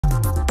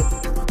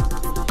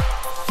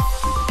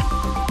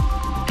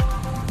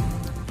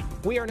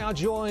We are now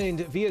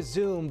joined via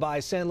Zoom by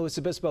San Luis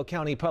Obispo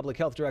County Public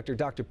Health Director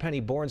Dr.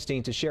 Penny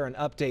Borenstein to share an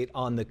update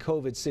on the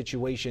COVID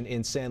situation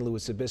in San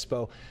Luis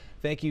Obispo.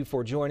 Thank you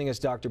for joining us,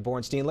 Dr.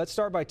 Borenstein. Let's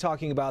start by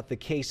talking about the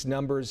case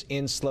numbers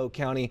in SLO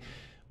County.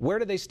 Where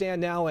do they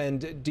stand now,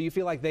 and do you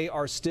feel like they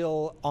are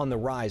still on the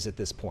rise at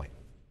this point?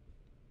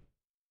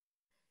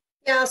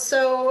 Yeah,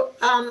 so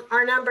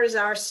our numbers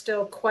are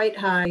still quite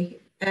high,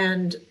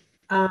 and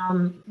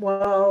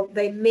while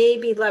they may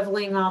be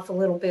leveling off a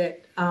little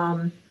bit,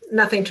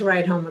 nothing to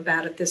write home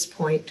about at this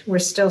point. We're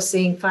still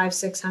seeing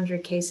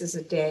 500-600 cases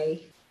a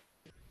day.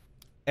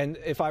 And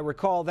if I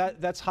recall,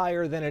 that's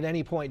higher than at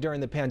any point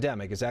during the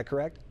pandemic. Is that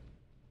correct?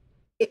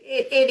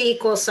 It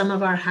equals some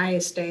of our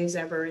highest days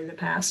ever in the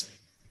past.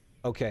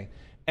 Okay.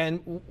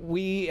 And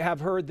we have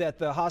heard that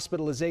the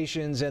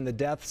hospitalizations and the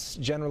deaths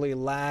generally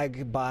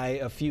lag by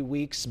a few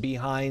weeks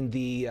behind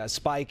the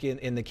spike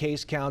in the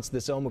case counts.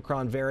 This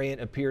Omicron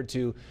variant appeared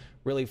to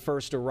really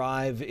first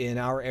arrive in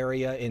our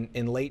area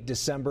in late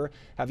December.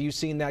 Have you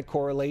seen that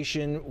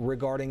correlation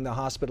regarding the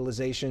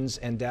hospitalizations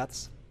and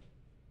deaths?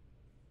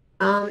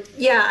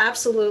 Yeah,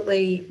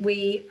 absolutely.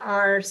 We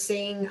are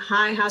seeing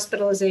high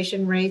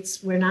hospitalization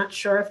rates. We're not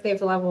sure if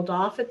they've leveled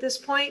off at this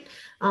point,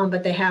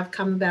 but they have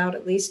come about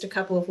at least a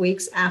couple of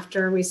weeks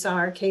after we saw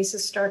our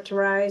cases start to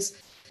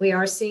rise. We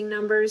are seeing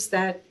numbers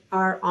that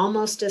are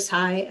almost as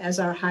high as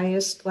our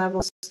highest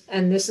levels.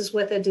 And this is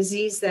with a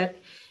disease that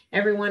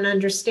everyone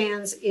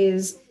understands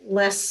is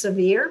less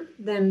severe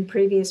than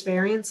previous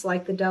variants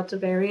like the Delta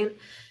variant.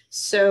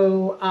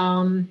 So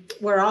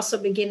we're also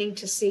beginning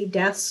to see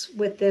deaths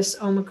with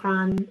this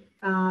Omicron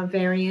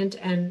variant,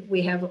 and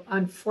we have,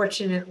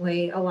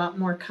 unfortunately, a lot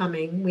more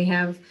coming. We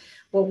have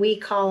what we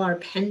call our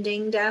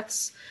pending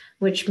deaths,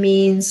 which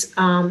means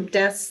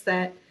deaths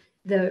that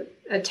the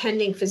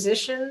attending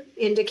physician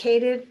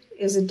indicated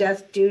is a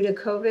death due to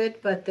COVID,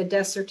 but the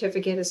death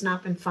certificate has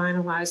not been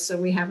finalized, so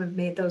we haven't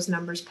made those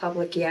numbers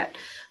public yet.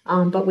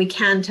 But we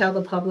can tell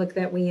the public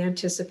that we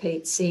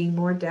anticipate seeing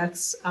more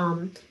deaths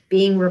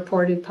being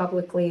reported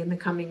publicly in the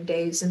coming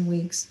days and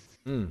weeks.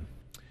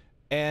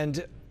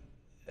 And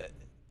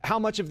how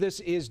much of this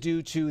is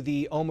due to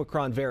the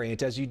Omicron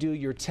variant? As you do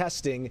your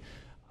testing,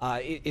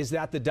 is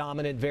that the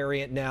dominant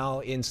variant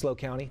now in SLO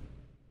County?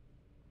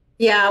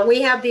 Yeah,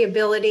 we have the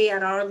ability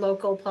at our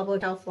local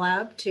public health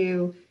lab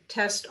to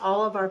test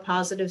all of our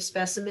positive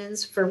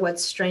specimens for what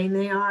strain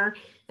they are.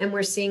 And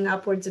we're seeing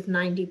upwards of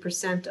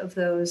 90% of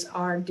those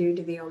are due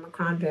to the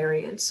Omicron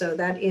variant. So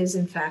that is,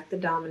 in fact, the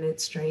dominant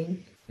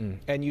strain.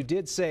 And you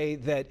did say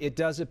that it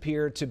does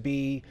appear to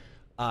be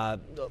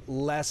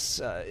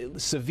less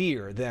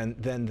severe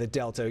than the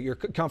Delta. You're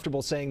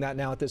comfortable saying that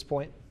now at this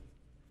point?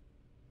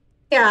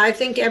 Yeah, I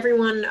think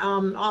everyone,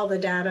 all the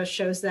data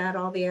shows that.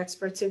 All the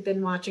experts who've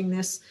been watching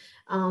this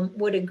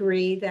would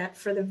agree that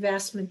for the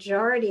vast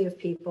majority of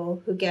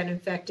people who get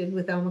infected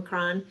with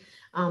Omicron,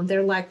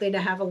 they're likely to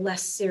have a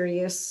less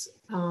serious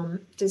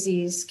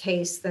disease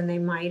case than they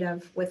might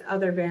have with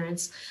other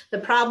variants. The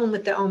problem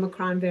with the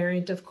Omicron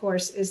variant, of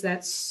course, is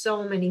that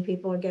so many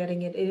people are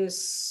getting it. It is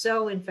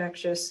so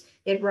infectious.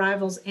 It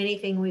rivals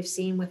anything we've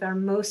seen with our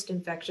most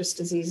infectious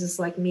diseases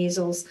like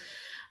measles.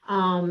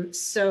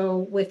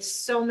 So with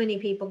so many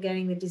people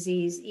getting the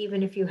disease,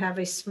 even if you have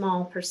a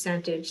small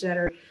percentage that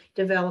are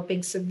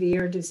developing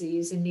severe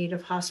disease in need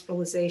of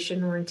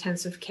hospitalization or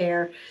intensive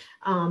care,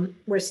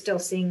 we're still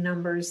seeing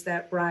numbers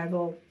that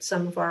rival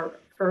some of our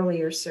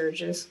earlier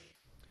surges.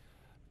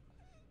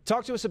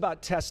 Talk to us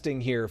about testing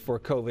here for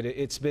COVID.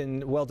 It's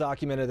been well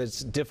documented that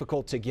it's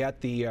difficult to get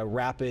the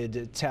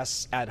rapid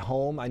tests at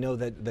home. I know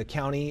that the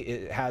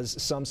county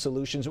has some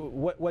solutions.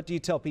 What do you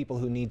tell people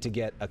who need to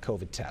get a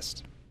COVID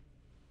test?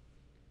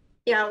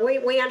 Yeah,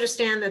 we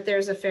understand that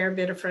there's a fair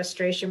bit of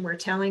frustration. We're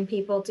telling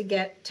people to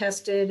get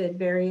tested at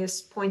various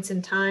points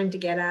in time to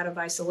get out of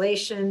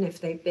isolation.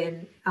 If they've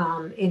been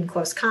in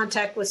close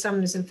contact with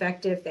someone who's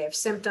infected, if they have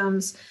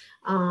symptoms,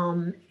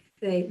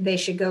 they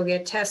should go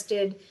get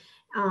tested.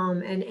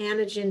 And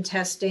antigen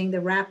testing,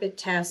 the rapid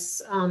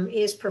tests,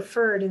 is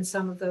preferred in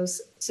some of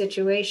those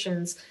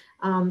situations.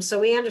 So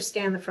we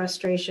understand the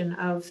frustration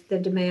of the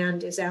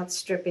demand is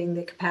outstripping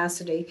the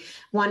capacity.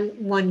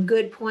 One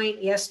good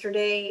point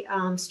yesterday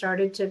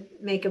started to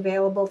make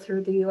available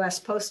through the U.S.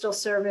 Postal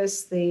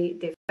Service,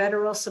 the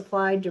federal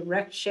supply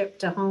direct ship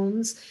to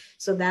homes.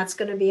 So that's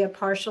going to be a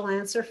partial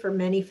answer for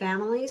many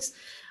families.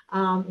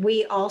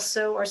 We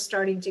also are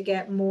starting to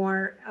get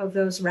more of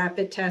those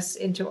rapid tests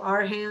into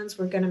our hands.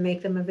 We're going to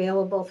make them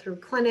available through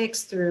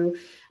clinics, through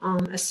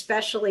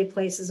especially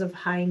places of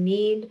high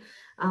need.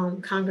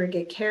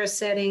 Congregate care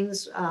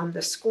settings.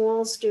 The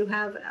schools do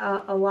have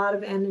a lot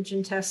of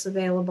antigen tests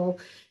available.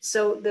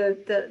 So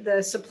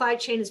the supply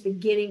chain is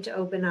beginning to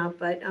open up,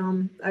 but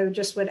I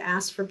just would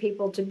ask for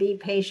people to be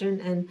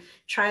patient and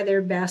try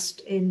their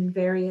best in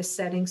various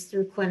settings,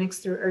 through clinics,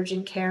 through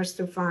urgent cares,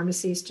 through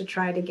pharmacies, to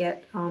try to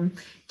get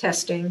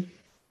testing.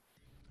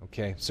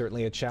 Okay,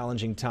 certainly a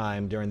challenging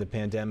time during the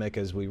pandemic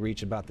as we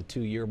reach about the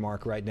 2-year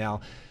mark right now.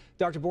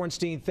 Dr.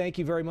 Borenstein, thank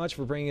you very much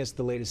for bringing us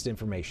the latest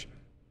information.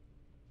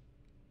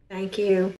 Thank you.